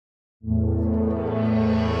Such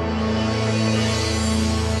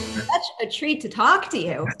a treat to talk to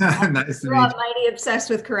you. Nice to Grew meet up mighty obsessed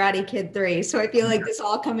with Karate Kid 3, so I feel like this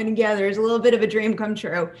all coming together is a little bit of a dream come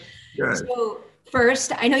true. you. Good. So,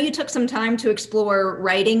 first, I know you took some time to explore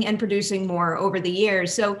writing and producing more over the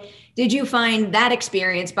years. So, did you find that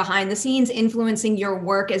experience behind the scenes influencing your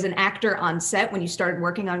work as an actor on set when you started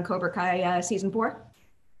working on Cobra Kai season 4?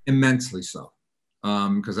 Immensely so,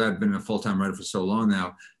 because I've been a full-time writer for so long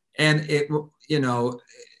now, and you know,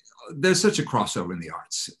 there's such a crossover in the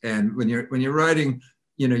arts, and when you're writing,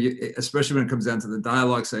 especially when it comes down to the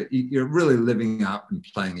dialogue side, you're really living out and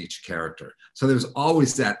playing each character. So there's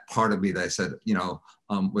always that part of me that I said,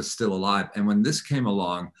 was still alive. And when this came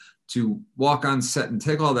along, to walk on set and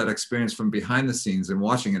take all that experience from behind the scenes and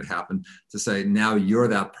watching it happen to say, now you're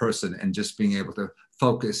that person, and just being able to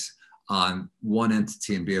focus on one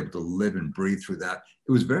entity and be able to live and breathe through that.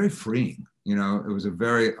 It was very freeing. It was a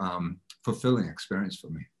very fulfilling experience for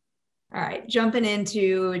me. All right, jumping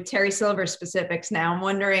into Terry Silver specifics now. I'm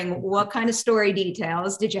wondering what kind of story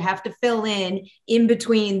details did you have to fill in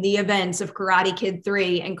between the events of Karate Kid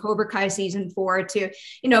 3 and Cobra Kai season 4 to,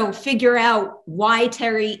 figure out why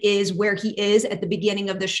Terry is where he is at the beginning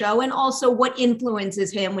of the show, and also what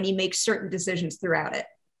influences him when he makes certain decisions throughout it?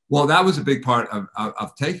 Well, that was a big part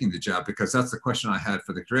of taking the job, because that's the question I had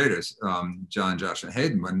for the creators, John, Josh, and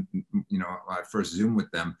Hayden, when I first Zoomed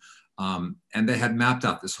with them. And they had mapped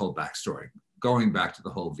out this whole backstory, going back to the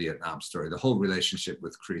whole Vietnam story, the whole relationship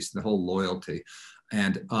with Kreese, the whole loyalty,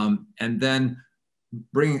 and then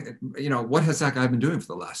bring, what has that guy been doing for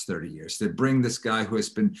the last 30 years? To bring this guy who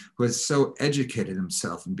has so educated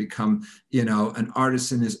himself and become, an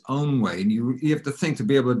artist in his own way. And you have to think, to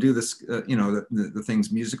be able to do this, the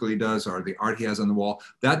things musically he does, or the art he has on the wall,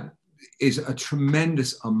 that is a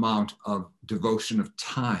tremendous amount of devotion of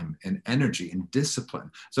time and energy and discipline.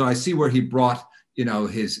 So I see where he brought,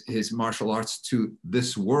 his martial arts to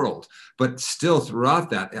this world, but still throughout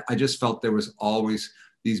that, I just felt there was always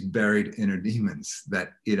these buried inner demons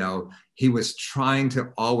that, he was trying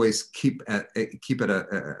to always keep at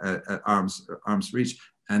arm's reach.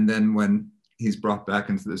 And then when he's brought back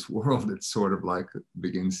into this world, it sort of like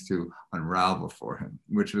begins to unravel for him,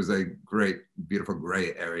 which was a great, beautiful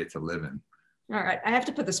gray area to live in. All right, I have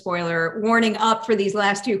to put the spoiler warning up for these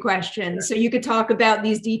last two questions, so you could talk about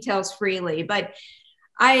these details freely. But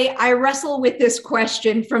I wrestle with this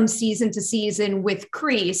question from season to season with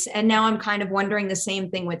Kreese, and now I'm kind of wondering the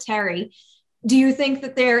same thing with Terry. Do you think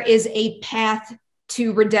that there is a path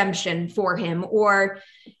to redemption for him, or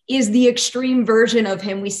is the extreme version of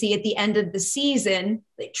him we see at the end of the season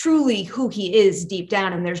truly who he is deep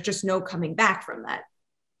down, and there's just no coming back from that?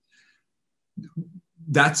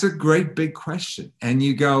 That's a great big question. And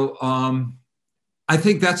you go, I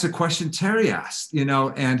think that's a question Terry asked,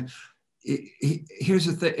 and here's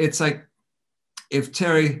the thing. It's like, if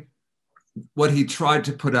Terry, what he tried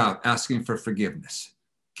to put out, asking for forgiveness,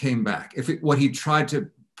 came back, what he tried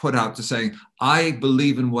to put out to saying, I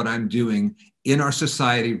believe in what I'm doing in our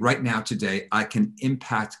society right now today, I can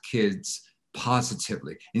impact kids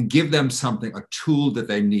positively and give them something, a tool that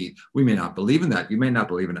they need. We may not believe in that. You may not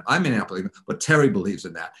believe in it. I may not believe in it, but Terry believes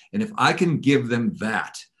in that. And if I can give them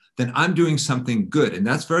that, then I'm doing something good. And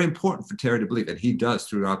that's very important for Terry to believe, and he does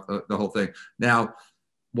throughout the whole thing. Now,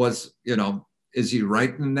 is he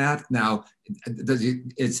right in that? Now,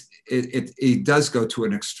 it does go to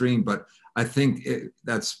an extreme, but I think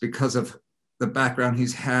that's because of the background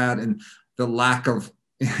he's had and the lack of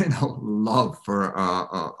love, for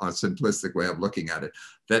a simplistic way of looking at it,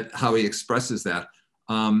 that how he expresses that.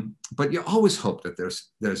 But you always hope that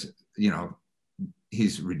there's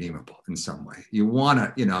he's redeemable in some way. You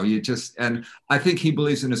want to, and I think he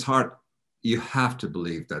believes in his heart, you have to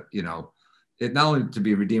believe that, it not only to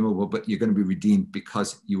be redeemable, but you're going to be redeemed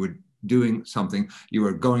because you were doing something, you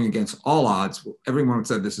were going against all odds. Everyone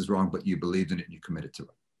said this is wrong, but you believed in it and you committed to it.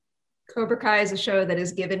 Cobra Kai is a show that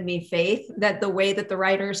has given me faith that the way that the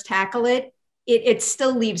writers tackle it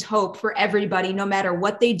still leaves hope for everybody, no matter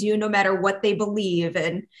what they do, no matter what they believe.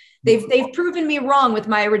 And they've proven me wrong with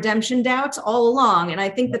my redemption doubts all along. And I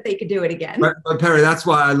think that they could do it again. But Perry, that's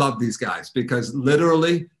why I love these guys, because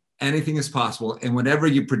literally anything is possible. And whenever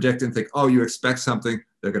you predict and think, oh, you expect something,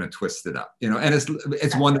 they're going to twist it up, and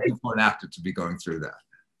it's wonderful for an actor to be going through that.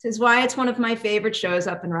 This is why it's one of my favorite shows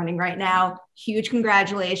up and running right now. Huge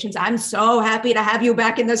congratulations. I'm so happy to have you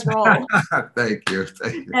back in this role. Thank you.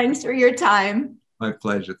 Thanks for your time. My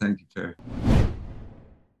pleasure. Thank you, Terry.